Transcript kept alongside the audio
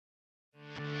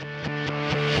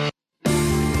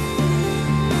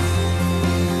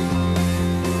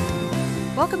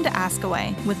Welcome to Ask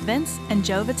Away with Vince and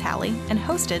Joe Vitale and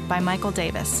hosted by Michael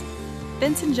Davis.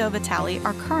 Vince and Joe Vitale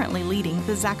are currently leading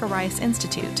the Zacharias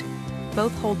Institute.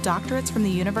 Both hold doctorates from the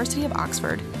University of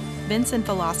Oxford, Vince in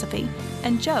philosophy,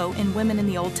 and Joe in Women in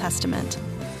the Old Testament.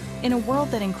 In a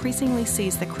world that increasingly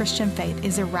sees the Christian faith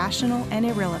as irrational and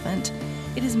irrelevant,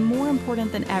 it is more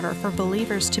important than ever for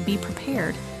believers to be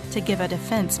prepared to give a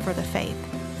defense for the faith.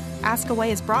 Ask Away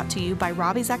is brought to you by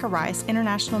Ravi Zacharias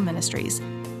International Ministries.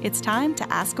 It's time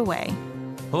to ask away.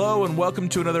 Hello and welcome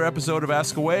to another episode of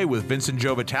Ask Away with Vince and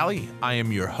Joe Vitale. I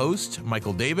am your host,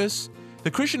 Michael Davis. The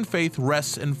Christian faith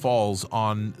rests and falls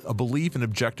on a belief in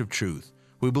objective truth.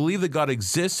 We believe that God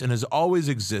exists and has always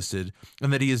existed,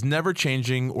 and that he is never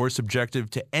changing or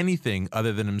subjective to anything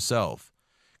other than himself.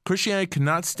 Christianity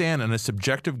cannot stand on a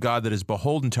subjective God that is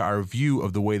beholden to our view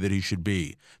of the way that he should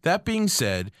be. That being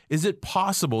said, is it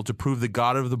possible to prove the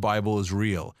God of the Bible is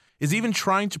real? Is even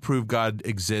trying to prove God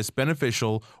exists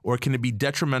beneficial, or can it be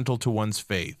detrimental to one's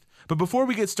faith? But before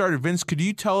we get started, Vince, could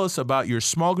you tell us about your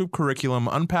small group curriculum,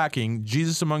 Unpacking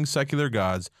Jesus Among Secular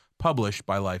Gods, published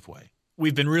by Lifeway?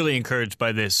 We've been really encouraged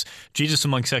by this. Jesus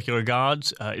Among Secular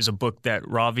Gods is a book that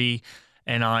Ravi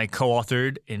and I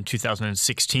co-authored in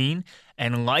 2016,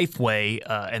 and Lifeway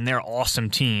and their awesome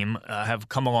team have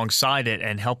come alongside it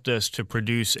and helped us to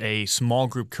produce a small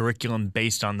group curriculum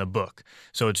based on the book.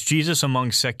 So it's Jesus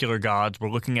Among Secular Gods. We're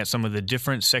looking at some of the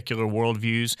different secular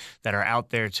worldviews that are out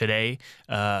there today: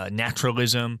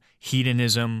 naturalism,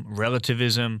 hedonism,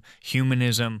 relativism,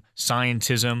 humanism,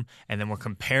 scientism, and then we're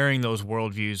comparing those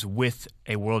worldviews with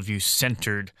a worldview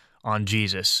centered on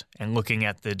Jesus and looking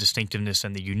at the distinctiveness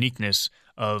and the uniqueness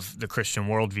of the Christian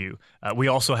worldview. We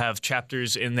also have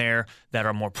chapters in there that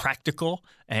are more practical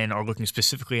and are looking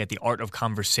specifically at the art of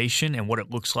conversation and what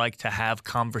it looks like to have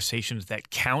conversations that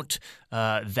count,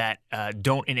 that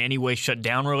don't in any way shut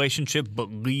down relationship,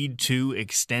 but lead to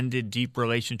extended, deep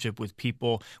relationship with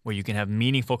people where you can have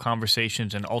meaningful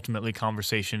conversations and ultimately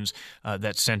conversations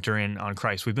that center in on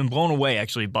Christ. We've been blown away,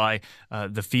 actually, by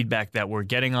the feedback that we're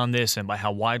getting on this and by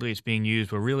how widely it's being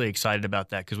used. We're really excited about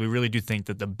that because we really do think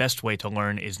that the best way to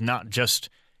learn is not just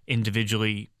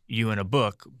individually you in a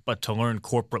book, but to learn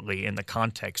corporately in the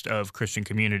context of Christian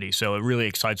community. So it really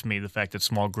excites me, the fact that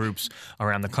small groups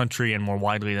around the country and more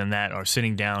widely than that are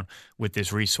sitting down with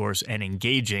this resource and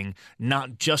engaging,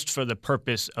 not just for the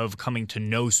purpose of coming to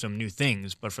know some new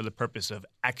things, but for the purpose of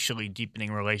actually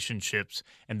deepening relationships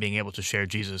and being able to share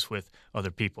Jesus with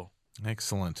other people.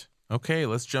 Excellent. Okay,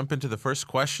 let's jump into the first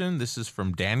question. This is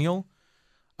from Daniel.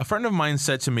 A friend of mine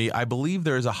said to me, I believe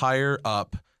there is a higher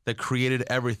up that created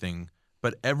everything,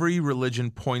 but every religion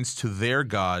points to their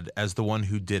God as the one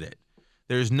who did it.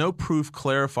 There is no proof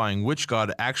clarifying which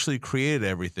God actually created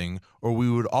everything, or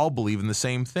we would all believe in the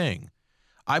same thing.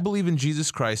 I believe in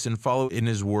Jesus Christ and follow in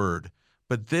his word,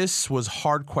 but this was a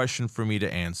hard question for me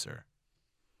to answer.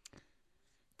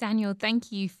 Daniel,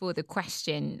 thank you for the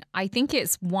question. I think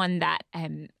it's one that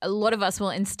a lot of us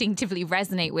will instinctively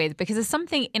resonate with because there's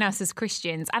something in us as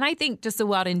Christians, and I think just the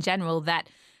world in general, that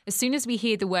as soon as we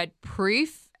hear the word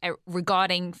proof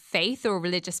regarding faith or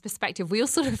religious perspective, we all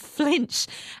sort of flinch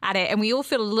at it and we all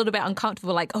feel a little bit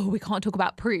uncomfortable, like, oh, we can't talk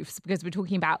about proofs because we're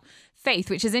talking about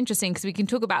faith, which is interesting because we can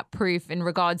talk about proof in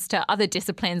regards to other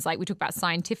disciplines, like we talk about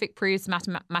scientific proofs,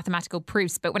 mathematical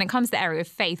proofs, but when it comes to the area of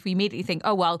faith, we immediately think,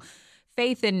 oh, well,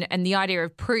 faith and the idea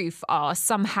of proof are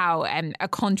somehow a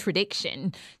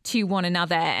contradiction to one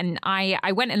another. And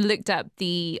I went and looked up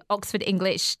the Oxford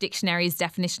English Dictionary's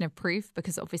definition of proof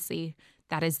because obviously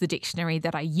that is the dictionary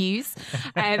that I use.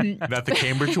 Not the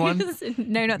Cambridge one?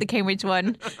 No, not the Cambridge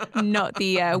one. Not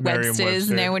the Webster's.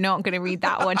 No, we're not going to read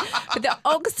that one. But the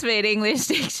Oxford English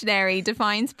Dictionary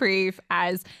defines proof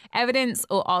as evidence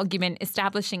or argument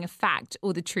establishing a fact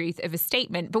or the truth of a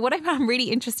statement. But what I found really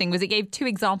interesting was it gave two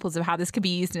examples of how this could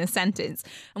be used in a sentence.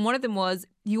 And one of them was,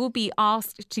 you will be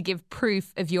asked to give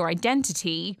proof of your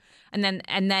identity. And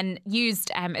then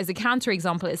used as a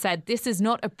counterexample, it said, this is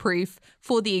not a proof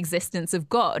for the existence of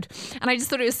God. And I just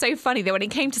thought it was so funny that when it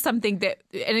came to something that,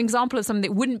 an example of something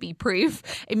that wouldn't be proof,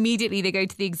 immediately they go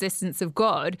to the existence of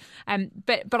God.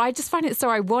 But I just find it so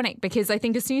ironic because I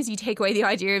think as soon as you take away the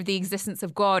idea of the existence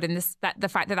of God and the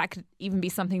fact that that could even be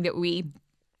something that we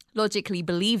logically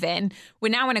believe in, we're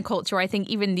now in a culture where I think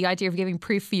even the idea of giving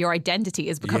proof for your identity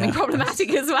is becoming problematic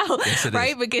as well, yes,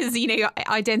 right? Because,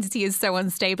 identity is so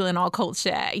unstable in our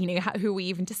culture. Who are we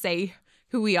even to say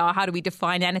who we are, how do we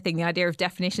define anything? The idea of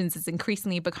definitions is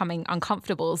increasingly becoming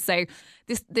uncomfortable. So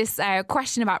this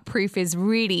question about proof it's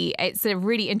a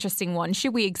really interesting one.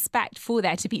 Should we expect for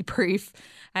there to be proof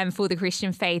for the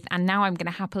Christian faith? And now I'm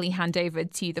going to happily hand over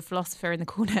to the philosopher in the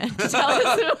corner to tell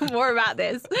us more about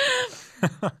this.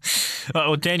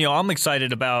 Well, Daniel, I'm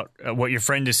excited about what your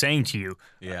friend is saying to you.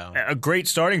 Yeah. A great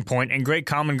starting point and great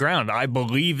common ground. I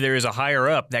believe there is a higher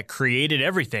up that created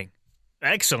everything.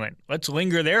 Excellent. Let's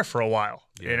linger there for a while.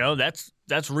 Yeah.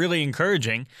 That's really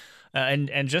encouraging.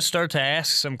 And just start to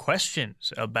ask some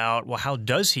questions about, well, how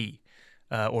does he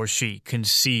or she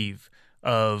conceive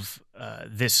of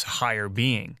this higher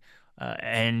being?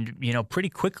 And pretty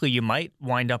quickly you might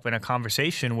wind up in a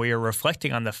conversation where you're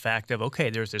reflecting on the fact of,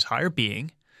 okay, there's this higher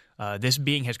being. This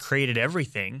being has created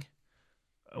everything.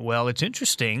 Well, it's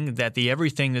interesting that the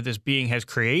everything that this being has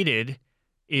created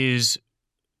is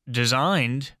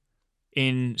designed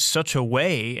in such a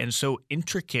way and so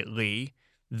intricately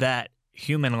that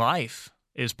human life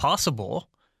is possible.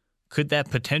 Could that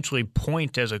potentially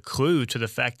point as a clue to the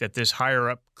fact that this higher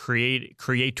up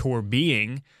creator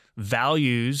being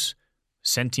values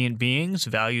sentient beings,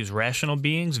 values rational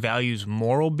beings, values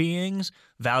moral beings,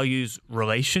 values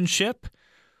relationship?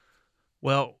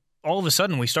 Well, all of a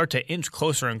sudden we start to inch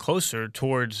closer and closer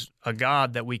towards a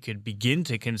God that we could begin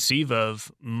to conceive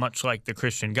of much like the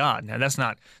Christian God. Now,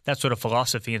 that sort of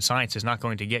philosophy and science is not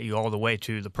going to get you all the way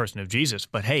to the person of Jesus.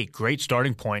 But hey, great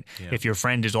starting point. Yeah. If your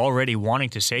friend is already wanting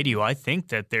to say to you, I think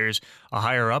that there's a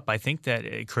higher up, I think that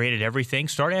it created everything,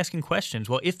 start asking questions.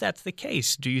 Well, if that's the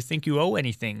case, do you think you owe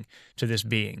anything to this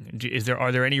being?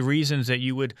 Are there any reasons that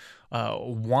you would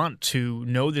want to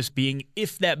know this being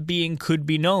if that being could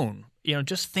be known?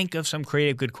 Just think of some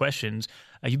creative, good questions.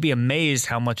 You'd be amazed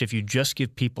how much if you just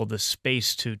give people the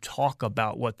space to talk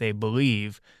about what they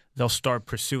believe, they'll start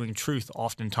pursuing truth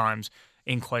oftentimes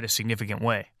in quite a significant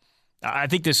way. I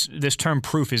think this term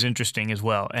proof is interesting as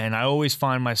well, and I always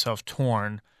find myself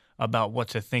torn about what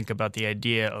to think about the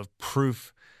idea of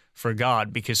proof for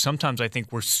God, because sometimes I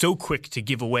think we're so quick to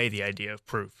give away the idea of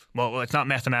proof. Well, it's not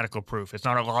mathematical proof. It's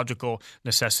not a logical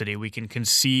necessity. We can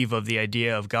conceive of the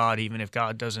idea of God even if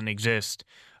God doesn't exist.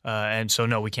 And so,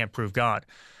 no, we can't prove God.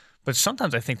 But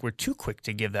sometimes I think we're too quick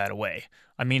to give that away.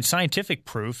 I mean, scientific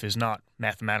proof is not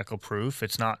mathematical proof.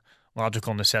 It's not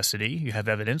logical necessity. You have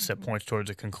evidence that points towards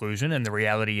a conclusion, and the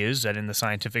reality is that in the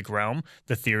scientific realm,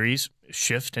 the theories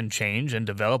shift and change and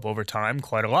develop over time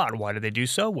quite a lot. Why do they do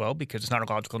so? Well, because it's not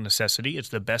a logical necessity. It's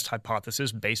the best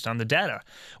hypothesis based on the data.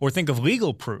 Or think of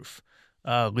legal proof.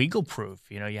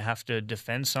 You have to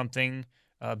defend something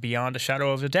beyond a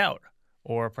shadow of a doubt,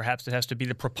 or perhaps it has to be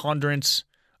the preponderance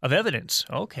of evidence.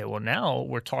 Okay, well, now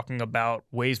we're talking about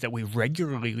ways that we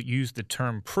regularly use the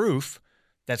term proof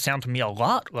that sound to me a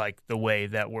lot like the way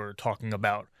that we're talking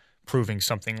about proving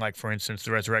something like, for instance,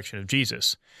 the resurrection of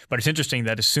Jesus. But it's interesting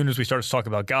that as soon as we start to talk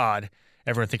about God,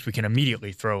 everyone thinks we can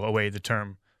immediately throw away the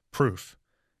term proof,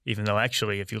 even though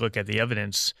actually, if you look at the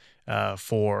evidence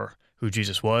for who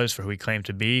Jesus was, for who he claimed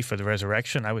to be, for the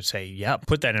resurrection, I would say, yeah,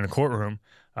 put that in a courtroom.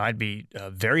 I'd be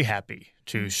very happy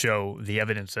to show the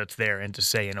evidence that's there and to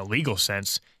say in a legal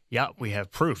sense, yeah, we have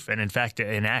proof. And in fact,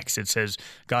 in Acts, it says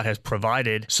God has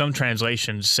provided, some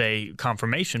translations say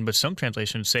confirmation, but some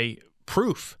translations say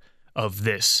proof of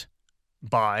this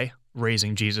by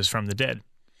raising Jesus from the dead.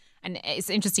 And it's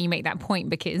interesting you make that point,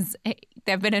 because there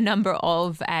have been a number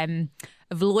of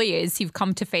lawyers who've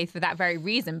come to faith for that very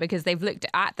reason, because they've looked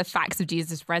at the facts of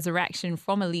Jesus' resurrection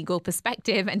from a legal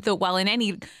perspective and thought, well, in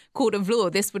any court of law,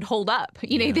 this would hold up.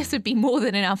 This would be more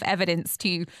than enough evidence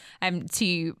to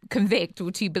convict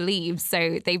or to believe.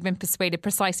 So they've been persuaded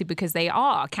precisely because they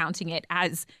are counting it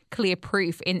as clear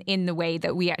proof in the way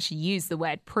that we actually use the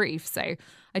word proof. So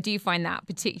I do find that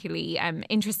particularly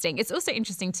interesting. It's also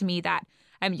interesting to me that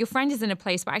your friend is in a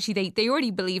place where actually they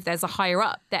already believe there's a higher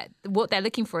up, that what they're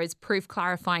looking for is proof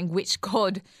clarifying which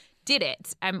God did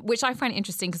it, which I find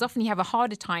interesting, because often you have a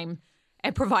harder time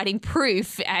providing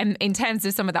proof in terms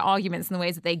of some of the arguments and the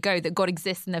ways that they go that God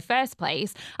exists in the first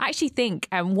place. I actually think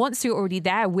once you're already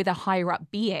there with a higher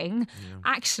up being,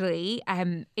 actually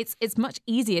it's much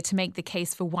easier to make the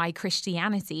case for why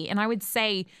Christianity. And I would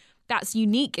say that's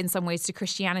unique in some ways to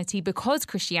Christianity, because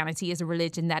Christianity is a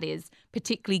religion that is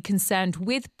particularly concerned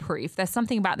with proof. There's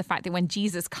something about the fact that when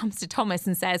Jesus comes to Thomas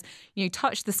and says,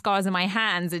 touch the scars on my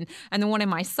hands and the one in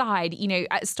my side,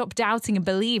 stop doubting and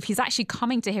believe. He's actually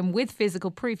coming to him with physical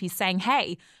proof. He's saying,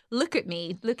 hey, look at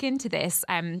me, look into this,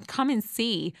 come and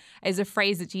see, is a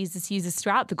phrase that Jesus uses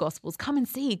throughout the Gospels. Come and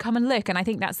see, come and look. And I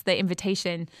think that's the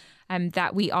invitation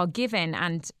that we are given.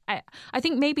 And I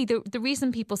think maybe the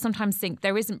reason people sometimes think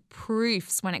there isn't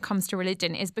proofs when it comes to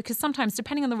religion is because sometimes,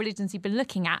 depending on the religions you've been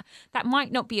looking at, that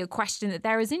might not be a question that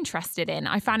they're as interested in.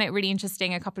 I found it really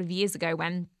interesting a couple of years ago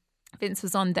when Vince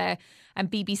was on the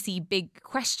BBC Big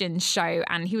Questions show,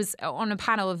 and he was on a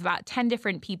panel of about 10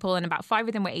 different people, and about 5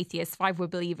 of them were atheists, 5 were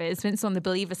believers. Vince on the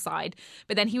believer side,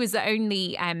 but then he was the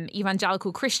only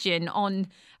evangelical Christian on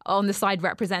the side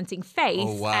representing faith.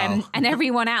 Oh, wow. And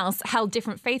everyone else held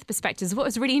different faith perspectives. What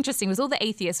was really interesting was all the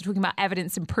atheists were talking about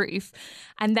evidence and proof,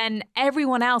 and then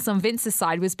everyone else on Vince's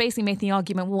side was basically making the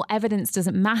argument, well, evidence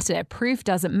doesn't matter, proof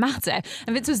doesn't matter.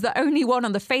 And Vince was the only one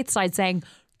on the faith side saying,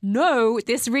 no,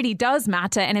 this really does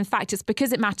matter. And in fact, it's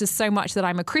because it matters so much that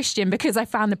I'm a Christian, because I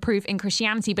found the proof in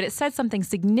Christianity. But it said something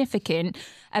significant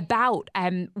about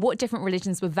what different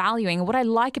religions were valuing. And what I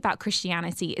like about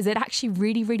Christianity is it actually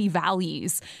really, really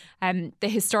values the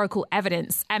historical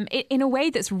evidence in a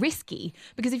way that's risky.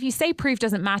 Because if you say proof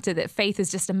doesn't matter, that faith is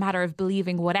just a matter of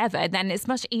believing whatever, then it's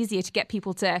much easier to get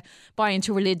people to buy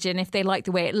into religion if they like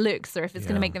the way it looks, or if it's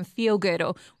going to make them feel good,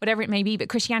 or whatever it may be. But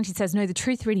Christianity says, no, the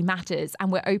truth really matters,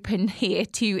 and we're open here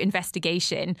to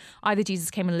investigation. Either Jesus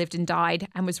came and lived and died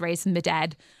and was raised from the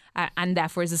dead, and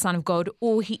therefore is the Son of God,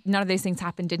 or none of those things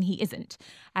happened and he isn't.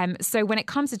 So when it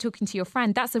comes to talking to your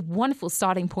friend, that's a wonderful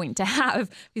starting point to have,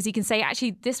 because you can say,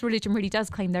 actually, this religion really does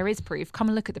claim there is proof. Come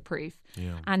and look at the proof.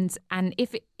 Yeah. And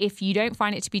if you don't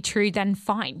find it to be true, then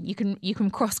fine. You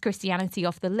can cross Christianity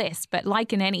off the list. But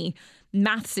like in any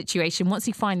math situation, once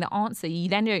you find the answer, you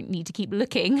then don't need to keep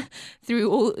looking through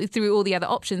all the other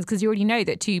options, because you already know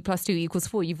that 2 + 2 =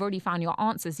 4. You've already found your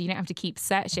answer, so you don't have to keep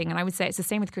searching. And I would say it's the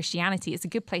same with Christianity. It's a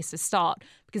good place to start,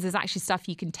 because there's actually stuff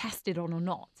you can test it on or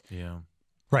not. Yeah.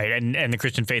 Right, and the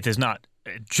Christian faith is not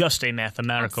just a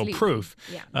mathematical Absolutely. proof.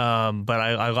 Yeah. But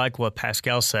I like what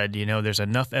Pascal said. There's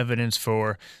enough evidence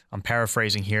for, I'm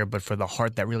paraphrasing here, but for the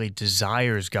heart that really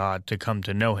desires God to come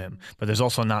to know him. But there's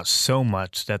also not so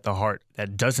much that the heart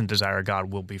that doesn't desire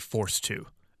God will be forced to.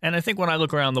 And I think when I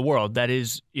look around the world, that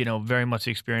is, very much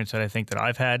the experience that I think that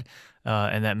I've had,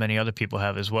 and that many other people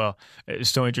have as well.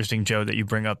 It's so interesting, Joe, that you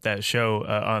bring up that show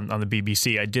on the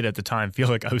BBC. I did at the time feel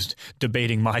like I was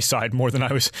debating my side more than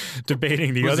I was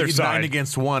debating the other side. 9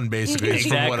 against 1, basically.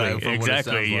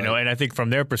 Exactly. And I think from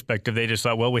their perspective, they just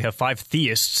thought, well, we have 5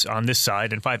 theists on this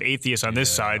side and 5 atheists on this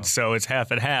side, so it's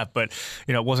half and half. But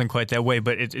it wasn't quite that way.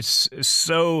 But it's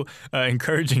so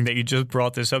encouraging that you just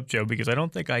brought this up, Joe, because I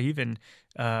don't think I even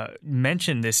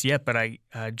mentioned this yet, but I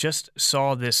just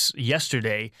saw this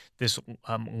yesterday, this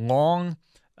long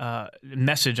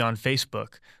message on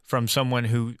Facebook from someone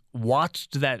who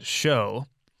watched that show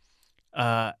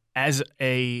as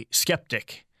a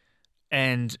skeptic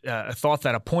and thought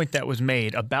that a point that was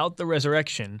made about the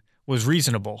resurrection was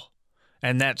reasonable.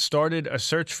 And that started a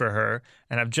search for her.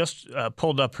 And I've just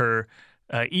pulled up her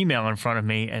email in front of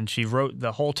me, and she wrote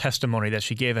the whole testimony that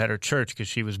she gave at her church, because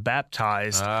she was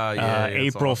baptized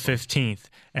April 15th.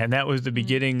 And that was the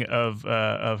beginning of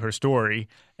her story.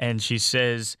 And she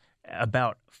says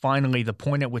about finally the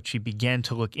point at which she began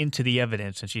to look into the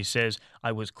evidence, and she says,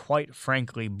 I was quite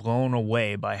frankly blown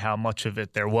away by how much of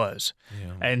it there was.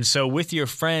 Yeah. And so with your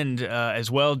friend as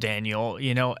well,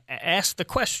 Daniel, ask the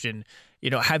question,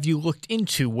 have you looked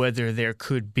into whether there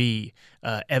could be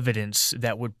evidence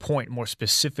that would point more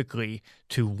specifically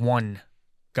to one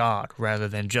God rather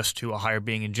than just to a higher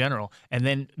being in general? And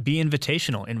then be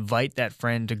invitational. Invite that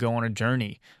friend to go on a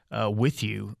journey with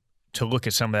you to look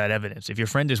at some of that evidence. If your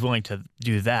friend is willing to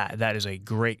do that, that is a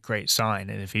great, great sign.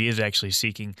 And if he is actually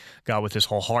seeking God with his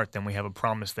whole heart, then we have a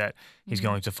promise that he's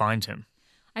going to find him.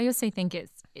 I also think it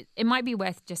might be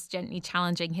worth just gently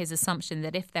challenging his assumption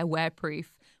that if there were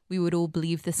proof, we would all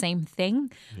believe the same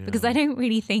thing, because I don't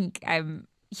really think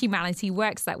humanity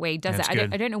works that way, does it?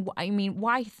 I don't know.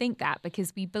 Why think that?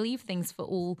 Because we believe things for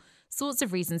all sorts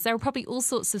of reasons. There are probably all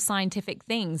sorts of scientific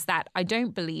things that I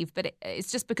don't believe, but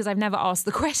it's just because I've never asked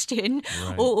the question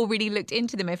or really looked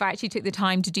into them. If I actually took the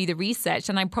time to do the research,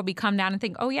 then I'd probably come down and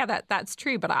think, oh yeah, that's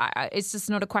true, but it's just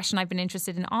not a question I've been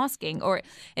interested in asking. Or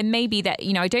it may be that,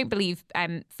 I don't believe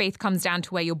faith comes down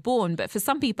to where you're born, but for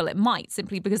some people it might,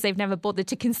 simply because they've never bothered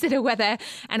to consider whether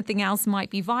anything else might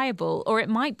be viable. Or it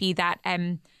might be that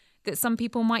that some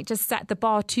people might just set the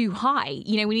bar too high.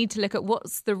 We need to look at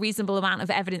what's the reasonable amount of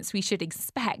evidence we should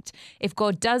expect if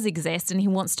God does exist and he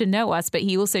wants to know us, but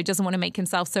he also doesn't want to make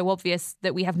himself so obvious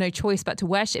that we have no choice but to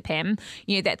worship him.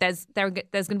 That there's going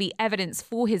to be evidence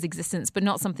for his existence, but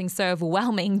not something so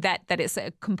overwhelming that it's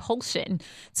a compulsion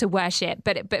to worship.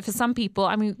 But for some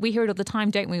people, we hear it all the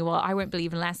time, don't we? Well, I won't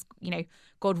believe unless,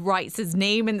 God writes his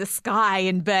name in the sky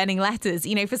in burning letters.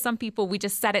 For some people, we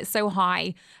just set it so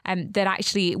high that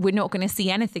actually we're not going to see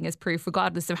anything as proof,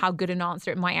 regardless of how good an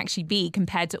answer it might actually be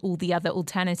compared to all the other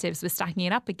alternatives we're stacking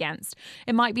it up against.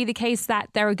 It might be the case that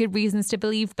there are good reasons to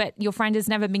believe, but your friend has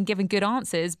never been given good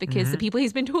answers because the people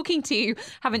he's been talking to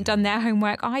haven't done their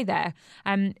homework either.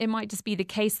 It might just be the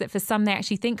case that for some, they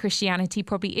actually think Christianity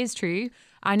probably is true.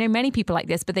 I know many people like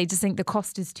this, but they just think the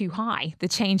cost is too high, the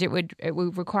change it would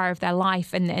require of their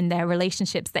life and their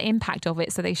relationships, the impact of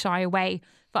it, so they shy away.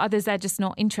 For others, they're just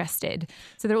not interested.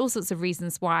 So there are all sorts of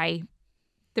reasons why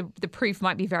the proof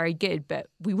might be very good, but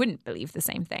we wouldn't believe the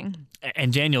same thing.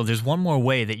 And Daniel, there's one more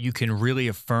way that you can really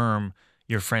affirm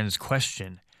your friend's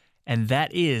question, and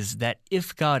that is that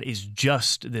if God is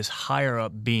just this higher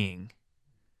up being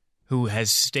who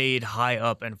has stayed high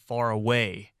up and far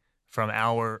away from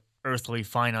our earthly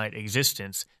finite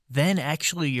existence, then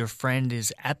actually your friend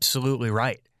is absolutely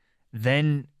right.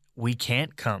 Then we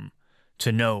can't come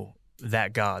to know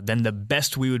that God. Then the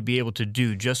best we would be able to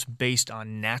do, just based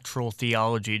on natural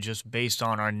theology, just based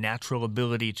on our natural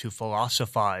ability to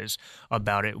philosophize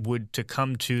about it, would to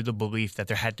come to the belief that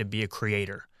there had to be a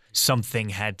creator. Something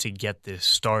had to get this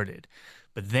started.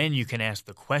 But then you can ask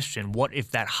the question, what if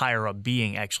that higher up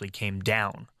being actually came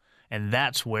down? And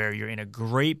that's where you're in a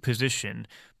great position,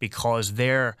 because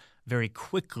there very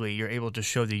quickly you're able to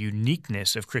show the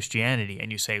uniqueness of Christianity. And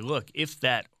you say, look, if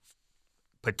that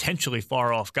potentially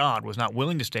far off God was not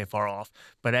willing to stay far off,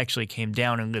 but actually came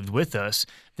down and lived with us,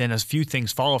 then a few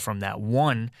things follow from that.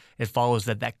 One, it follows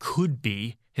that could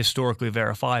be historically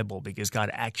verifiable because God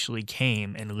actually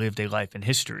came and lived a life in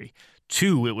history.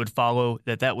 Two, it would follow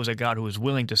that was a God who was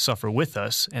willing to suffer with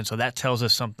us, and so that tells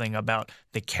us something about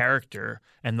the character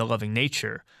and the loving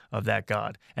nature of that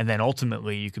God. And then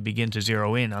ultimately, you could begin to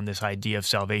zero in on this idea of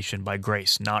salvation by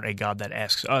grace, not a God that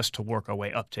asks us to work our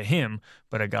way up to him,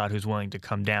 but a God who's willing to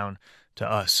come down to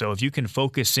us. So if you can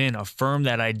focus in, affirm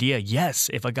that idea, yes,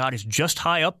 if a God is just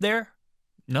high up there,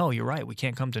 no, you're right, we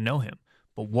can't come to know him.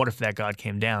 But what if that God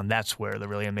came down? That's where the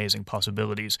really amazing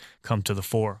possibilities come to the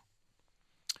fore.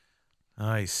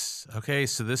 Nice. Okay,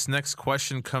 so this next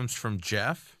question comes from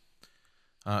Jeff.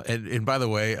 And by the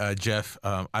way, Jeff,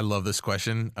 I love this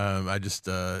question.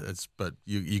 But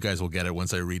you guys will get it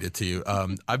once I read it to you.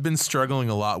 I've been struggling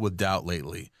a lot with doubt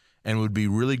lately and would be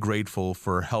really grateful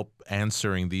for help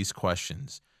answering these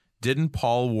questions. Didn't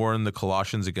Paul warn the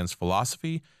Colossians against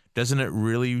philosophy? Doesn't it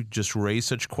really just raise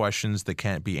such questions that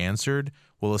can't be answered?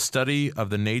 Will a study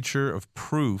of the nature of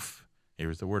proof,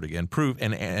 here's the word again, proof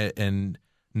and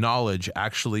knowledge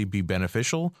actually be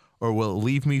beneficial, or will it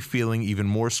leave me feeling even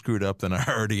more screwed up than I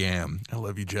already am? I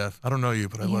love you, Jeff. I don't know you,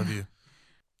 but I love you.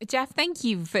 Jeff, thank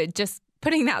you for just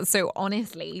putting that so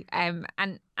honestly.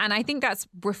 And I think that's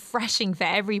refreshing for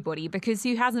everybody, because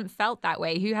who hasn't felt that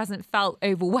way? Who hasn't felt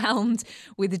overwhelmed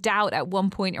with doubt at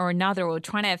one point or another, or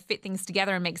trying to fit things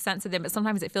together and make sense of them? But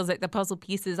sometimes it feels like the puzzle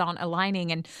pieces aren't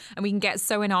aligning, and we can get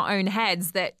so in our own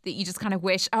heads that you just kind of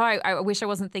wish, I wish I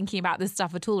wasn't thinking about this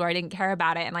stuff at all, or I didn't care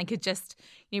about it, and I could just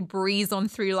breeze on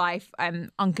through life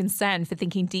unconcerned for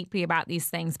thinking deeply about these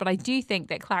things. But I do think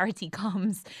that clarity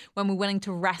comes when we're willing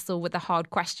to wrestle with the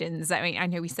hard questions. I mean, I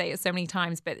know we say it so many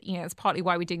times, but it's partly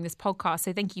why we're doing this podcast.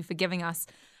 So thank you for giving us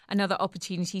another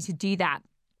opportunity to do that.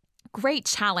 Great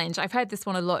challenge. I've heard this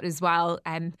one a lot as well.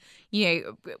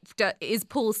 Is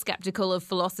Paul skeptical of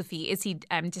philosophy? Is he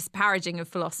disparaging of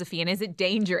philosophy? And is it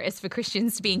dangerous for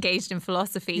Christians to be engaged in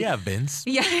philosophy? Yeah, Vince.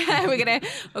 Yeah,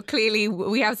 clearly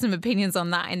we have some opinions on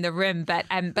that in the room. But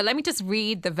let me just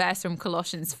read the verse from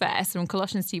Colossians first. From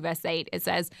Colossians 2, verse 8, it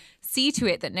says, "See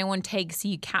to it that no one takes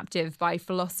you captive by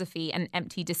philosophy and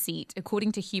empty deceit,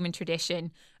 according to human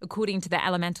tradition, according to the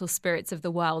elemental spirits of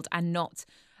the world, and not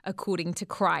according to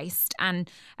Christ." And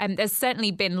there's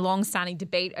certainly been long-standing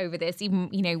debate over this,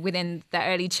 even within the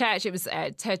early church. It was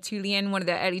Tertullian, one of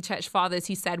the early church fathers,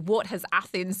 who said, "What has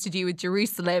Athens to do with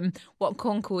Jerusalem? What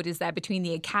concord is there between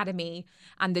the academy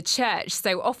and the church?"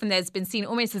 So often there's been seen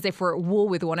almost as if we're at war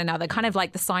with one another, kind of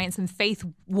like the science and faith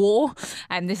war.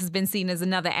 And this has been seen as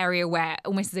another area where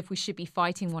almost as if we should be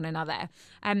fighting one another.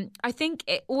 I think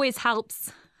it always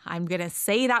helps. I'm going to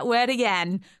say that word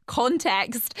again,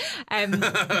 context.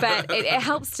 But it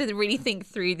helps to really think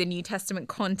through the New Testament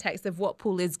context of what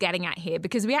Paul is getting at here,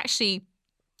 because we actually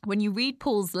when you read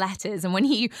Paul's letters and when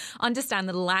you understand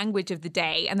the language of the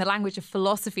day and the language of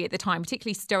philosophy at the time,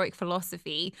 particularly Stoic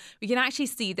philosophy, we can actually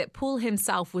see that Paul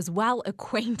himself was well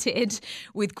acquainted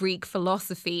with Greek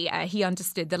philosophy. He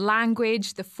understood the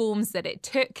language, the forms that it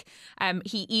took.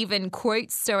 He even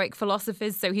quotes Stoic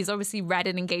philosophers, so he's obviously read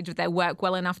and engaged with their work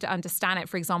well enough to understand it.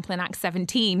 For example, in Acts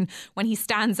 17, when he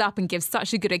stands up and gives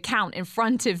such a good account in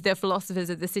front of the philosophers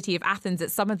of the city of Athens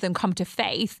that some of them come to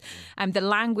faith, the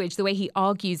language, the way he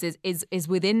argues is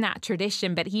within that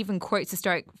tradition, but he even quotes the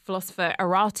Stoic philosopher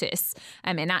Aratus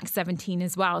in Acts 17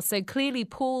 as well. So clearly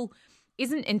Paul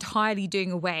isn't entirely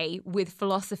doing away with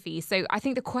philosophy. So I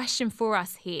think the question for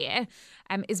us here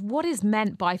is what is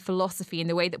meant by philosophy in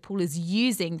the way that Paul is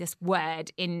using this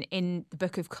word in the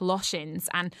book of Colossians.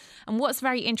 And what's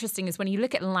very interesting is when you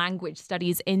look at language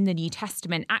studies in the New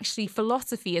Testament, actually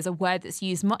philosophy is a word that's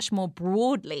used much more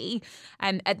broadly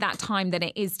at that time than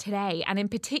it is today. And in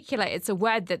particular, it's a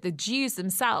word that the Jews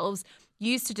themselves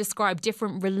used to describe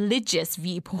different religious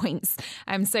viewpoints.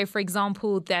 So, for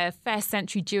example, the first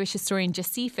century Jewish historian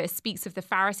Josephus speaks of the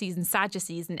Pharisees and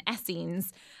Sadducees and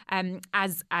Essenes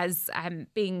as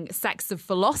being sects of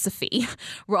philosophy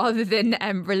rather than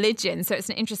religion. So it's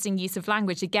an interesting use of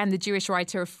language. Again, the Jewish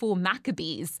writer of 4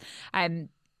 Maccabees,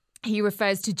 he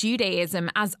refers to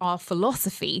Judaism as our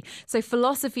philosophy. So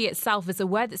philosophy itself is a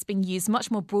word that's being used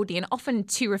much more broadly and often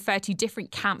to refer to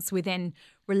different camps within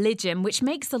religion, which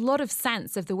makes a lot of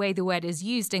sense of the way the word is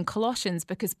used in Colossians,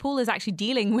 because Paul is actually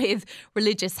dealing with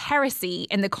religious heresy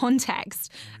in the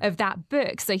context of that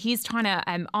book. So he's trying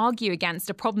to argue against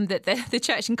a problem that the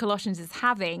church in Colossians is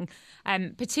having,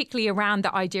 particularly around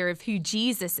the idea of who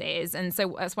Jesus is. And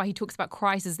so that's why he talks about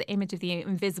Christ as the image of the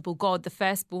invisible God, the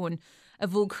firstborn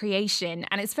of all creation.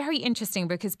 And it's very interesting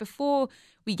because before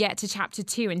we get to chapter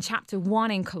 2 and chapter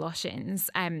 1 in Colossians,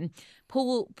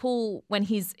 Paul, when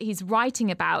he's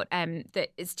writing about that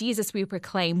it's Jesus we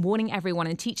proclaim, warning everyone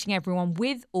and teaching everyone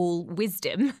with all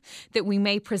wisdom, that we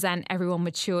may present everyone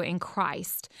mature in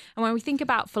Christ. And when we think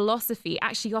about philosophy,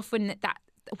 actually often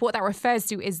what that refers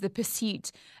to is the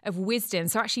pursuit of wisdom.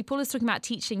 So actually, Paul is talking about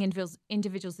teaching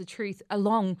individuals the truth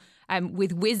along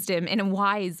with wisdom in a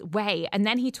wise way. And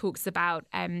then he talks about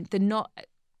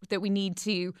that we need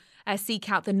to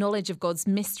seek out the knowledge of God's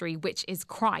mystery, which is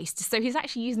Christ. So he's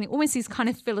actually using almost these kind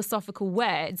of philosophical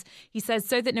words. He says,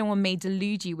 so that no one may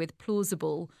delude you with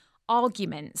plausible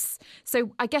arguments.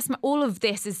 So I guess all of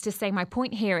this is to say my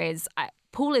point here is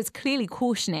Paul is clearly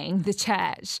cautioning the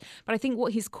church, but I think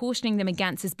what he's cautioning them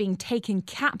against is being taken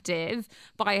captive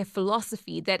by a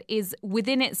philosophy that is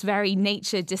within its very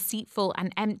nature deceitful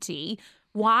and empty.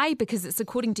 Why? Because it's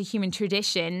according to human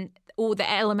tradition or the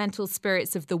elemental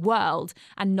spirits of the world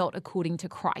and not according to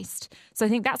Christ. So I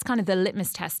think that's kind of the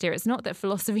litmus test here. It's not that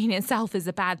philosophy in itself is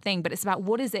a bad thing, but it's about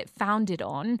what is it founded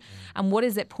on and what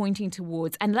is it pointing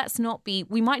towards. And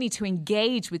we might need to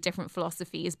engage with different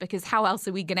philosophies, because how else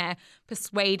are we going to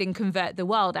persuade and convert the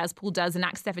world, as Paul does in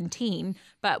Acts 17?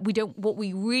 But what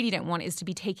we really don't want is to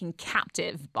be taken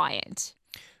captive by it.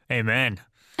 Amen.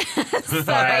 Sorry.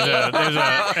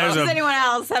 Does anyone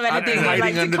else have anything they'd like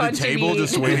hiding to under contribute? the table,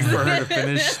 just waiting for her to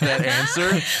finish that answer.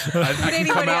 I can anybody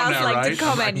come out else now, like right? to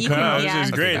comment? You No, can, this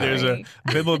is great. There's a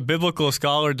biblical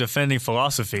scholar defending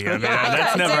philosophy. I mean,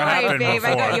 that's never happened babe,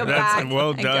 before. I got your back.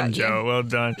 Well I done, got you. Joe. Well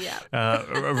done.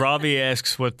 Yeah. Robbie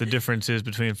asks what the difference is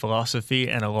between philosophy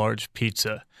and a large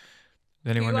pizza.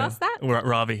 Does anyone know? asked that?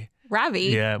 Robbie. Ravi?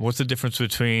 Yeah. What's the difference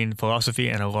between philosophy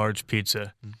and a large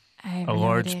pizza? A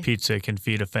large pizza can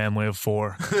feed a family of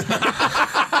 4. So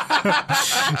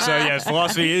yes,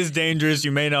 philosophy is dangerous.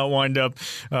 You may not wind up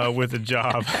with a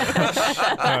job.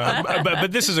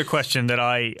 But this is a question that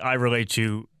I relate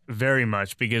to very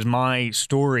much, because my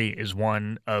story is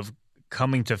one of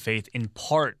coming to faith in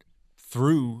part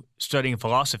through studying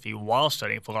philosophy, while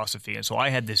studying philosophy. And so I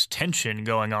had this tension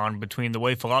going on between the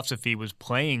way philosophy was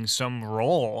playing some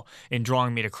role in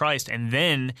drawing me to Christ, and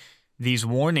then these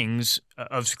warnings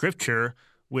of Scripture,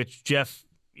 which, Jeff,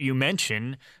 you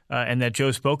mentioned, and that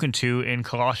Joe's spoken to in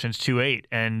Colossians 2:8.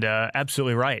 And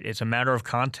absolutely right. It's a matter of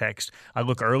context. I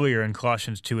look earlier in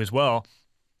Colossians 2 as well.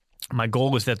 My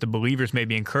goal is that the believers may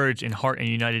be encouraged in heart and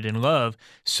united in love,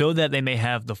 so that they may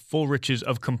have the full riches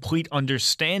of complete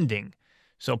understanding.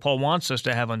 So Paul wants us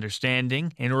to have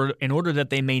understanding in order that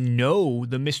they may know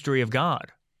the mystery of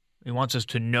God. He wants us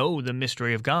to know the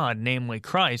mystery of God, namely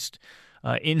Christ,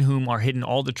 in whom are hidden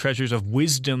all the treasures of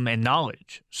wisdom and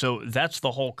knowledge. So that's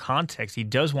the whole context. He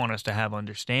does want us to have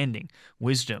understanding,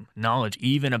 wisdom, knowledge,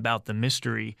 even about the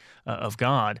mystery of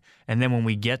God. And then when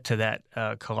we get to that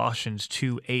Colossians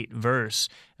 2:8 verse,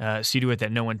 see to it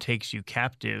that no one takes you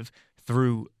captive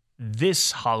through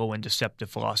this hollow and deceptive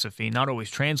philosophy, not always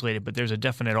translated, but there's a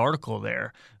definite article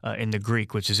there in the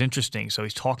Greek, which is interesting. So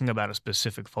he's talking about a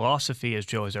specific philosophy, as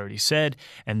Joe has already said,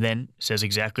 and then says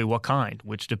exactly what kind,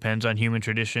 which depends on human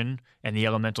tradition and the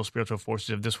elemental spiritual forces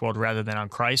of this world rather than on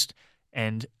Christ.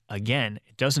 And again,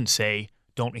 it doesn't say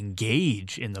don't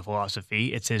engage in the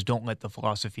philosophy. It says don't let the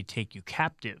philosophy take you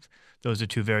captive. Those are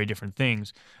two very different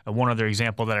things. One other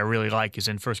example that I really like is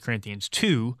in 1 Corinthians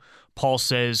 2. Paul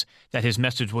says that his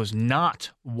message was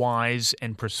not wise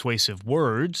and persuasive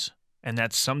words, and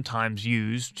that's sometimes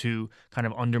used to kind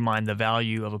of undermine the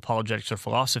value of apologetics or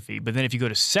philosophy. But then if you go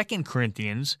to 2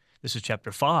 Corinthians, this is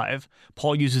chapter 5,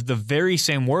 Paul uses the very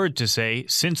same word to say,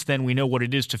 since then we know what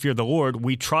it is to fear the Lord,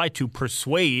 we try to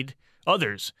persuade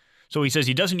others. So he says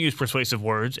he doesn't use persuasive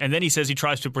words, and then he says he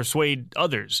tries to persuade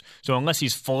others. So unless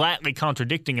he's flatly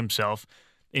contradicting himself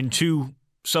in two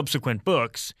subsequent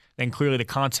books, then clearly the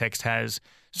context has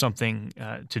something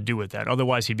to do with that.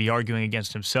 Otherwise, he'd be arguing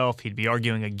against himself. He'd be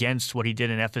arguing against what he did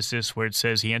in Ephesus, where it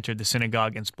says he entered the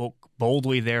synagogue and spoke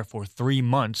boldly there for 3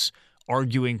 months,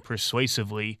 arguing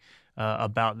persuasively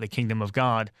about the kingdom of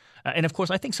God. And of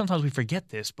course, I think sometimes we forget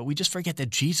this, but we just forget that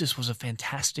Jesus was a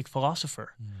fantastic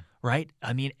philosopher, right?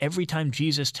 I mean, every time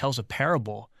Jesus tells a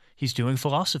parable, he's doing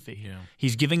philosophy. Yeah.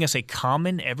 He's giving us a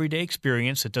common everyday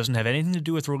experience that doesn't have anything to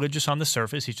do with religious on the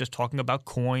surface. He's just talking about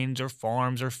coins or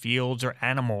farms or fields or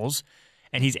animals.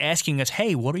 And he's asking us,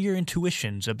 hey, what are your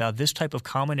intuitions about this type of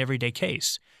common everyday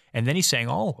case? And then he's saying,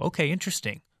 oh, okay,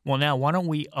 interesting. Well, now why don't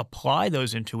we apply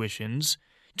those intuitions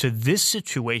to this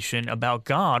situation about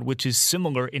God, which is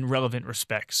similar in relevant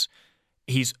respects.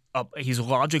 He's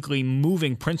logically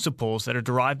moving principles that are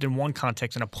derived in one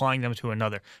context and applying them to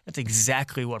another. That's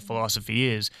exactly what philosophy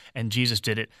is, and Jesus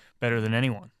did it better than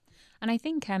anyone. And I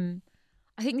think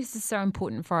this is so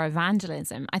important for our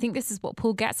evangelism. I think this is what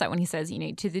Paul gets at when he says,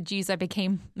 to the Jews I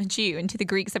became a Jew and to the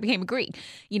Greeks I became a Greek.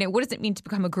 What does it mean to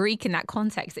become a Greek in that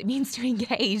context? It means to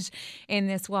engage in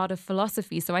this world of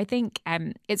philosophy. So I think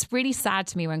it's really sad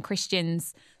to me when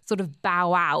Christians sort of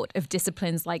bow out of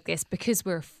disciplines like this because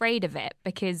we're afraid of it.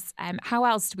 Because how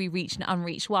else do we reach an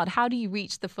unreached world? How do you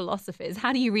reach the philosophers?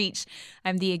 How do you reach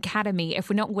the academy if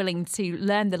we're not willing to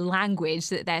learn the language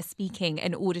that they're speaking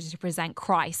in order to present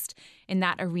Christ in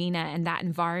that arena and that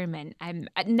environment?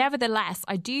 Nevertheless,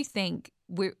 I do think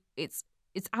it's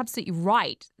absolutely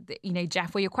right that,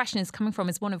 Jeff, where your question is coming from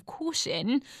is one of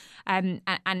caution, and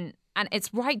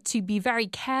it's right to be very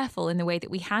careful in the way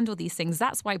that we handle these things.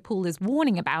 That's why Paul is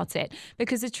warning about it,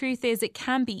 because the truth is it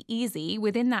can be easy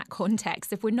within that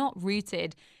context if we're not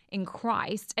rooted in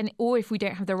Christ or if we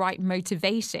don't have the right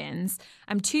motivations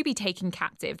to be taken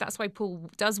captive. That's why Paul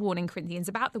does warn in Corinthians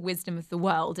about the wisdom of the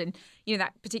world and,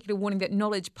 that particular warning that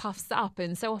knowledge puffs up.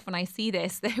 And so often I see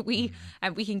this, that we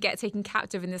can get taken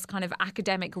captive in this kind of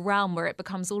academic realm where it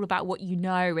becomes all about what you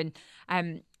know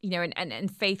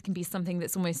and faith can be something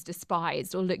that's almost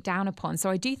despised or looked down upon. So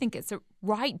I do think it's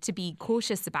right to be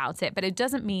cautious about it, but it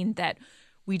doesn't mean that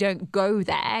we don't go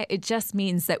there. It just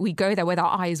means that we go there with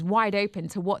our eyes wide open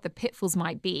to what the pitfalls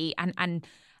might be and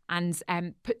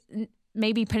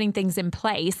maybe putting things in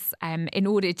place in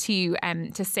order to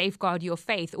safeguard your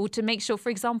faith, or to make sure, for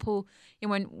example,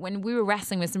 when we were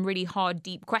wrestling with some really hard,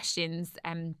 deep questions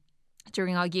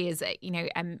during our years,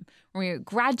 when we were at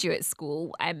graduate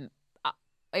school,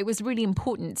 it was really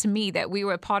important to me that we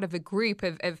were a part of a group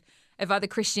of other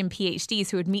Christian PhDs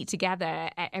who would meet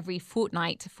together every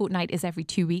fortnight. Fortnight is every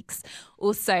 2 weeks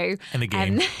or so. And the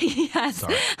game. Yes.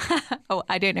 Sorry. Oh,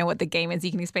 I don't know what the game is. You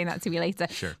can explain that to me later.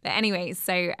 Sure. But anyway,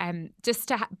 so just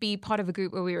to be part of a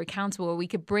group where we were accountable, where we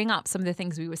could bring up some of the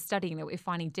things we were studying that we were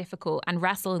finding difficult and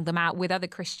wrestle them out with other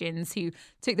Christians who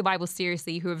took the Bible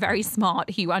seriously, who were very smart,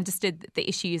 who understood the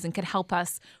issues and could help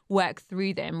us work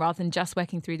through them rather than just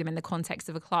working through them in the context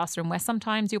of a classroom where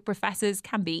sometimes your professors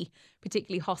can be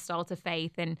particularly hostile to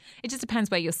faith. And it just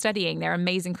depends where you're studying. There are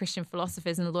amazing Christian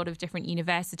philosophers in a lot of different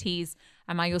universities.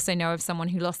 I also know of someone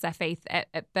who lost their faith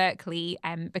at Berkeley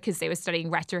because they were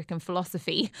studying rhetoric and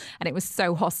philosophy, and it was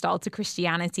so hostile to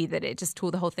Christianity that it just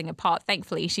tore the whole thing apart.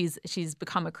 Thankfully, she's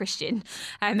become a Christian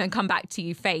and come back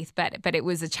to faith, but it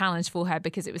was a challenge for her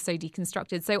because it was so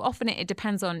deconstructed. So often it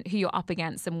depends on who you're up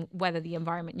against and whether the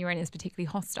environment you're in is particularly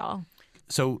hostile.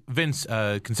 So, Vince,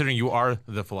 considering you are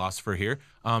the philosopher here,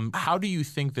 how do you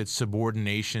think that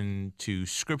subordination to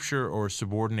Scripture or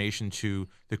subordination to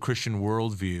the Christian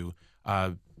worldview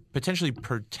potentially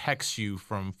protects you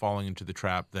from falling into the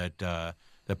trap that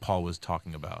Paul was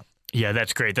talking about? Yeah,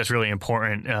 that's great. That's really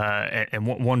important. And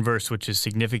one verse which is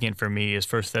significant for me is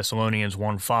 1 Thessalonians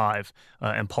 1:5.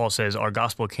 And Paul says, "Our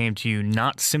gospel came to you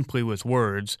not simply with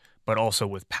words, but also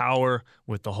with power,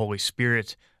 with the Holy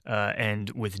Spirit,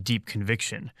 and with deep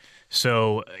conviction.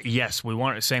 So yes, we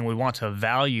want to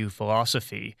value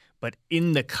philosophy, but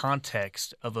in the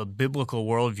context of a biblical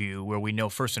worldview where we know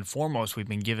first and foremost we've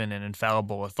been given an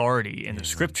infallible authority in the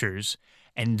Scriptures,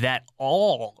 and that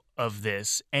all of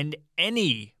this and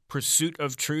any pursuit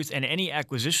of truth and any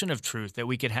acquisition of truth that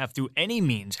we could have through any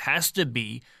means has to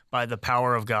be by the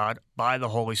power of God, by the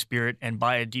Holy Spirit, and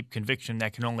by a deep conviction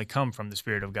that can only come from the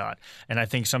Spirit of God. And I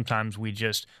think sometimes we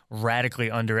just radically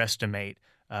underestimate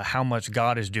how much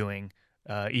God is doing,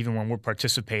 even when we're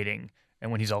participating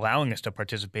and when He's allowing us to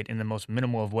participate in the most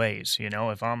minimal of ways.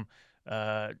 If I'm,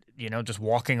 just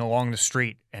walking along the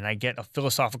street and I get a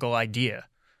philosophical idea,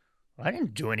 I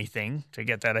didn't do anything to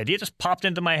get that idea. It just popped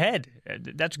into my head.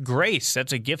 That's grace.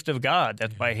 That's a gift of God.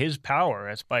 That's by His power.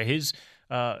 That's by His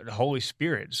Holy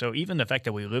Spirit. So even the fact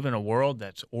that we live in a world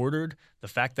that's ordered, the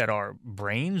fact that our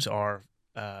brains are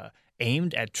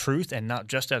aimed at truth and not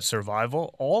just at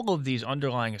survival, all of these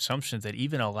underlying assumptions that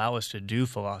even allow us to do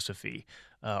philosophy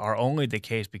are only the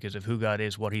case because of who God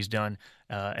is, what He's done,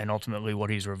 and ultimately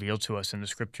what He's revealed to us in the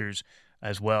Scriptures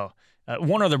as well.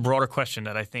 One other broader question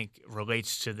that I think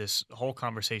relates to this whole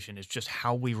conversation is just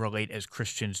how we relate as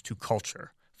Christians to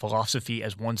culture. Philosophy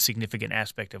as one significant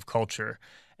aspect of culture.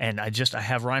 And I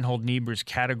have Reinhold Niebuhr's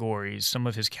categories, some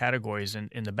of his categories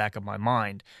in the back of my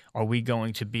mind. Are we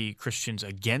going to be Christians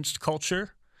against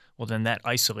culture? Well, then that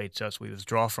isolates us. We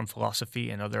withdraw from philosophy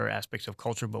and other aspects of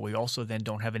culture, but we also then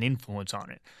don't have an influence on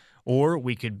it. Or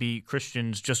we could be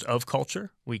Christians just of culture.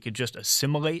 We could just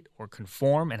assimilate or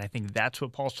conform, and I think that's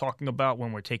what Paul's talking about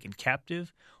when we're taken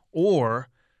captive. Or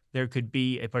there could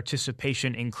be a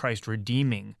participation in Christ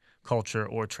redeeming culture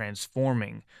or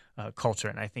transforming culture.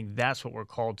 And I think that's what we're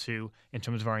called to in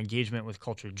terms of our engagement with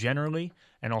culture generally,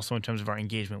 and also in terms of our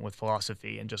engagement with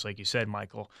philosophy. And just like you said,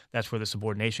 Michael, that's where the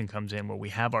subordination comes in, where we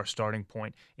have our starting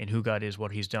point in who God is,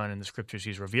 what He's done, and the Scriptures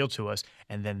He's revealed to us.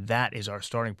 And then that is our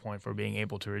starting point for being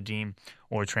able to redeem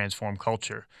or transform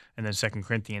culture. And then 2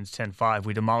 Corinthians 10:5,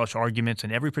 we demolish arguments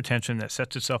and every pretension that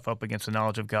sets itself up against the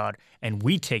knowledge of God, and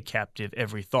we take captive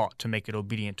every thought to make it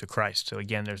obedient to Christ. So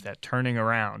again, there's that turning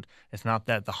around. It's not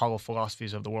that the hollow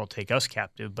philosophies of the world take us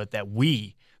captive, but that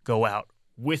we go out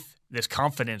with this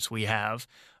confidence we have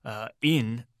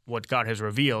in what God has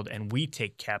revealed, and we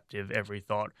take captive every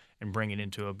thought and bring it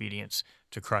into obedience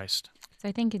to Christ. So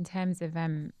I think in terms of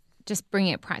just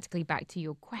bringing it practically back to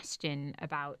your question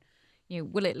about,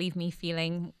 will it leave me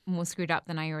feeling more screwed up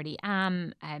than I already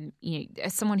am?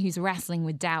 As someone who's wrestling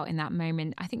with doubt in that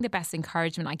moment, I think the best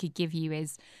encouragement I could give you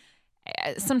is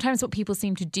sometimes what people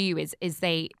seem to do is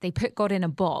they put God in a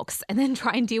box and then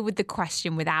try and deal with the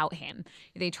question without Him.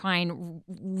 They try and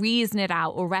reason it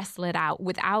out or wrestle it out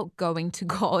without going to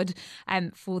God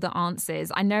for the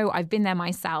answers. I know I've been there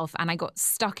myself, and I got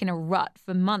stuck in a rut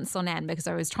for months on end because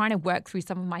I was trying to work through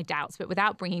some of my doubts, but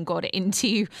without bringing God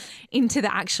into the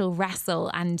actual wrestle.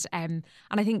 And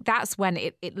I think that's when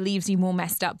it leaves you more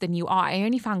messed up than you are. I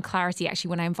only found clarity actually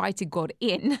when I invited God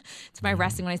in to my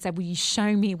wrestling, when I said, will you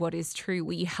show me what is true?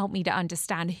 Will you help me to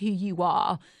understand who you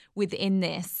are within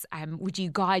this? Would you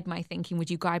guide my thinking? Would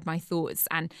you guide my thoughts?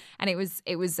 And it was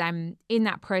in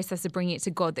that process of bringing it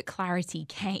to God that clarity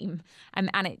came. And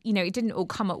it didn't all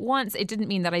come at once. It didn't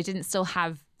mean that I didn't still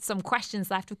have some questions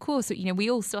left. Of course, we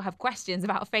all still have questions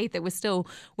about faith that we're still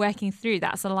working through.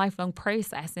 That's a lifelong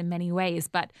process in many ways.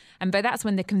 But that's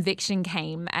when the conviction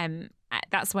came.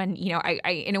 That's when,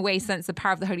 I in a way sense the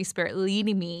power of the Holy Spirit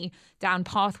leading me down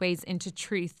pathways into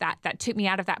truth that took me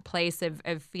out of that place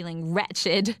of feeling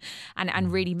wretched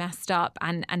and really messed up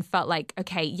and felt like,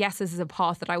 okay, yes, this is a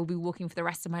path that I will be walking for the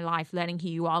rest of my life, learning who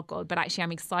you are, God. But actually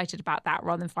I'm excited about that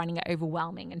rather than finding it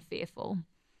overwhelming and fearful.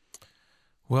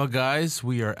 Well, guys,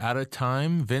 we are out of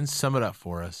time. Vince, sum it up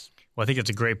for us. Well, I think it's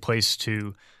a great place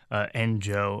to end,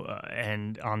 Joe,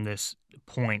 and on this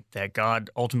point that God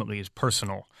ultimately is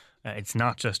personal. It's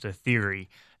not just a theory.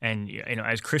 And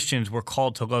as Christians, we're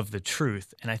called to love the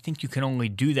truth. And I think you can only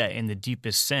do that in the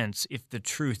deepest sense if the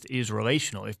truth is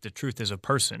relational, if the truth is a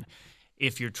person.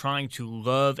 If you're trying to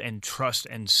love and trust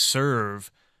and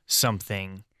serve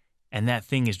something, and that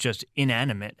thing is just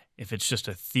inanimate, if it's just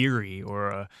a theory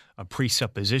or a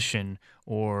presupposition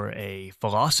or a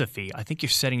philosophy, I think you're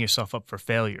setting yourself up for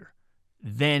failure.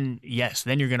 Then you're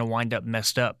going to wind up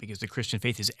messed up, because the Christian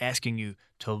faith is asking you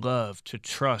to love, to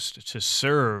trust, to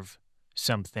serve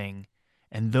something.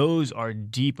 And those are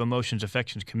deep emotions,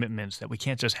 affections, commitments that we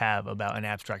can't just have about an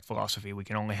abstract philosophy. We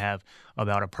can only have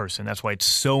about a person. That's why it's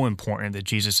so important that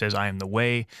Jesus says, I am the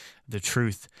way, the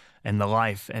truth, and the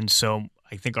life. And so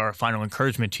I think our final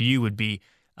encouragement to you would be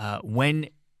when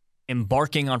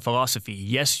embarking on philosophy.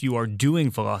 Yes, you are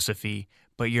doing philosophy,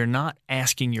 but you're not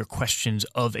asking your questions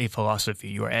of a philosophy.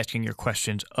 You are asking your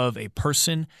questions of a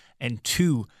person and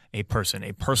to a person,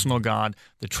 a personal God,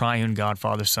 the triune God,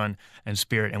 Father, Son, and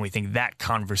Spirit. And we think that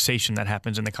conversation that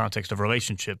happens in the context of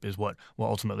relationship is what will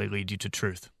ultimately lead you to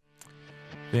truth.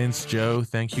 Vince, Joe,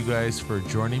 thank you guys for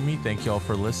joining me. Thank you all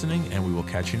for listening, and we will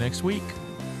catch you next week.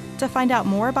 To find out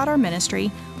more about our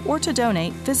ministry or to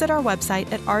donate, visit our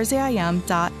website at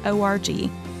rzim.org.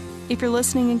 If you're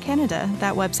listening in Canada,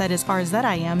 that website is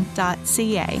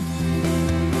rzim.ca.